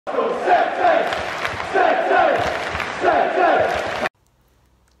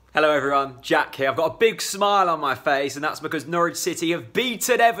Hello everyone, Jack here. I've got a big smile on my face, and that's because Norwich City have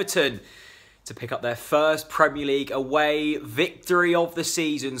beaten Everton to pick up their first Premier League away victory of the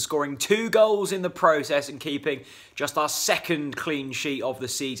season, scoring 2 goals in the process and keeping just our second clean sheet of the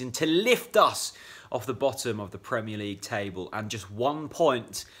season to lift us off the bottom of the Premier League table and just 1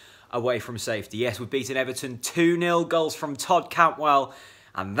 point away from safety. Yes, we've beaten Everton 2-0, goals from Todd, Cantwell,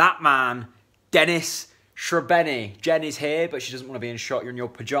 and that man, Dennis Srbeny. Jen is here, but she doesn't want to be in shot. You're in your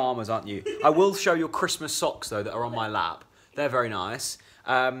pyjamas, aren't you? I will show your Christmas socks, though, that are on my lap. They're very nice.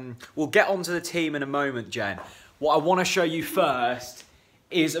 We'll get onto the team in a moment, Jen. What I want to show you first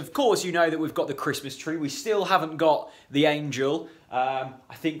is, of course, you know that we've got the Christmas tree. We still haven't got the angel. I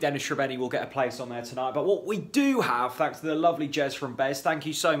think Dennis Srbeny will get a place on there tonight. But what we do have, thanks to the lovely Jez from Bez, thank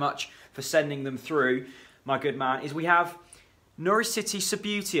you so much for sending them through, my good man, is we have Norwich City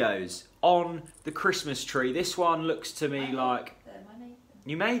Subbutios on the Christmas tree. This one looks to me like... I made them.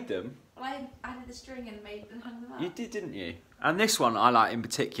 You made them? Well, I added the string and hung them up. You did, didn't you? And this one I like in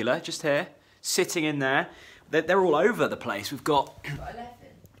particular, just here, sitting in there. They're all over the place. We've got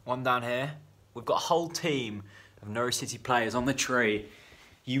one down here. We've got a whole team of Norwich City players on the tree,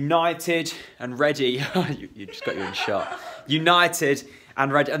 united and ready. you just got you in shot. United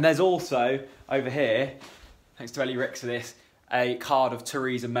and ready. And there's also, over here, thanks to Ellie Ricks for this, a card of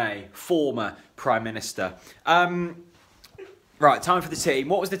Theresa May, former Prime Minister. Right, time for the team.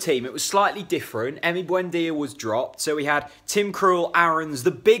 What was the team? It was slightly different. Emi Buendia was dropped. So we had Tim Krul, Aarons.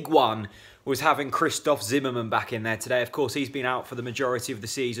 The big one was having Christoph Zimmermann back in there today. Of course, he's been out for the majority of the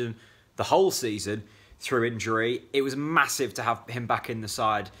season, the whole season, through injury. It was massive to have him back in the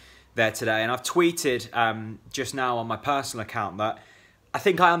side there today. And I've tweeted just now on my personal account that I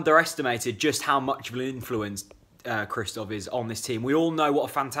think I underestimated just how much of an influence Christoph is on this team. We all know what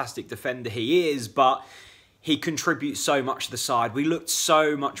a fantastic defender he is, but he contributes so much to the side. We looked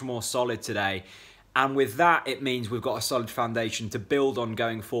so much more solid today. And with that, it means we've got a solid foundation to build on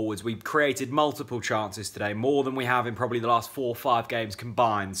going forwards. We've created multiple chances today, more than we have in probably the last 4 or 5 games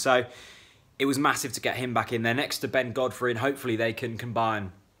combined. So it was massive to get him back in there next to Ben Godfrey, and hopefully they can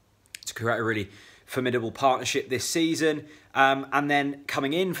combine to create a really formidable partnership this season. And then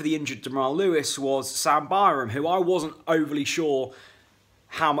coming in for the injured Jamal Lewis was Sam Byram, who I wasn't overly sure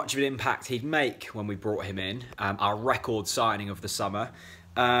how much of an impact he'd make when we brought him in, our record signing of the summer.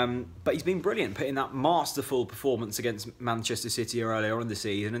 But he's been brilliant, putting that masterful performance against Manchester City earlier on in the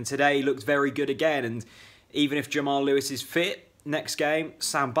season. And today he looked very good again. And even if Jamal Lewis is fit next game,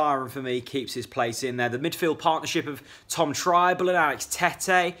 Sam Byram, for me, keeps his place in there. The midfield partnership of Tom Trybull and Alex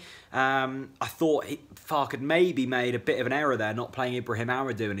Tete. I thought Farke had maybe made a bit of an error there, not playing Ibrahim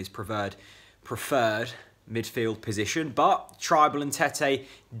Aradou in his preferred midfield position. But Trybull and Tete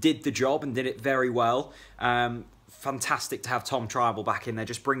did the job and did it very well. Fantastic to have Tom Trybull back in there.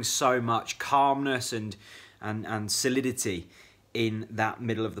 Just brings so much calmness and solidity in that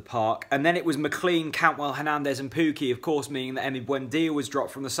middle of the park. And then it was McLean, Cantwell, Hernandez and Pukki, of course, meaning that Emi Buendia was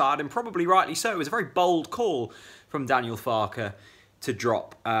dropped from the side, and probably rightly so. It was a very bold call from Daniel Farke to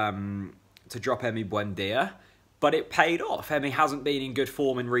drop Emi Buendia, but it paid off. Emi hasn't been in good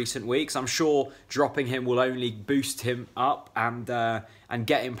form in recent weeks. I'm sure dropping him will only boost him up and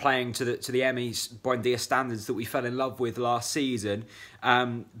get him playing to the Emi Buendia standards that we fell in love with last season.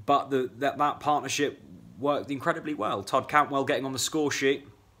 But that partnership worked incredibly well. Todd Cantwell getting on the score sheet,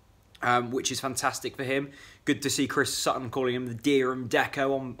 which is fantastic for him. Good to see Chris Sutton calling him the Deerham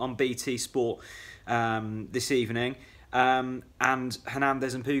Deco on BT Sport this evening. And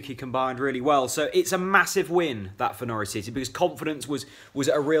Hernandez and Pukki combined really well. So it's a massive win, that, for Norwich City, because confidence was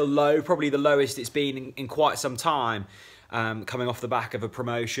at a real low, probably the lowest it's been in quite some time, coming off the back of a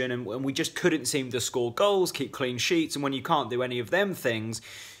promotion. And we just couldn't seem to score goals, keep clean sheets. And when you can't do any of them things,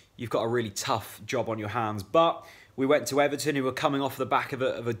 you've got a really tough job on your hands. But we went to Everton, who were coming off the back of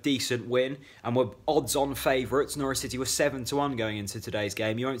a decent win and were odds-on favourites. Norwich City were 7-1 going into today's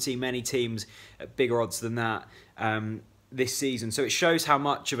game. You won't see many teams at bigger odds than that this season. So it shows how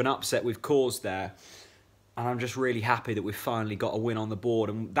much of an upset we've caused there. And I'm just really happy that we've finally got a win on the board.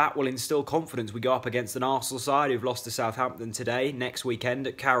 And that will instill confidence. We go up against an Arsenal side who've lost to Southampton today. Next weekend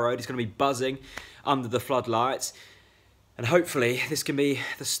at Carrow Road, it's going to be buzzing under the floodlights. And hopefully this can be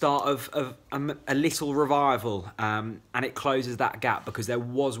the start of a little revival, and it closes that gap, because there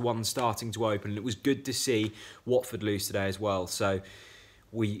was one starting to open, and it was good to see Watford lose today as well. So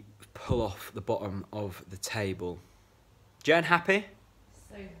we pull off the bottom of the table. Jen, happy?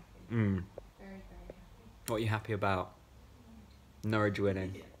 So happy. Very, very happy. What are you happy about? Norwich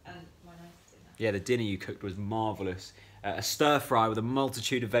winning. And my nice dinner. Yeah, the dinner you cooked was marvellous. a stir fry with a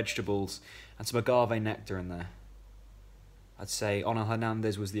multitude of vegetables and some agave nectar in there. I'd say Onel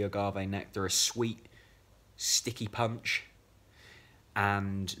Hernandez was the agave nectar, a sweet, sticky punch.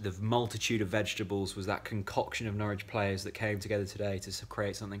 And the multitude of vegetables was that concoction of Norwich players that came together today to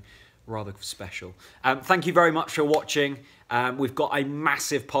create something rather special. Thank you very much for watching. We've got a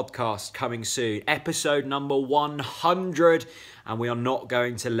massive podcast coming soon, episode number 100, and we are not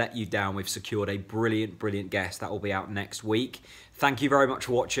going to let you down. We've secured a brilliant, brilliant guest that will be out next week. Thank you very much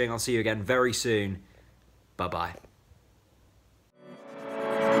for watching. I'll see you again very soon. Bye-bye.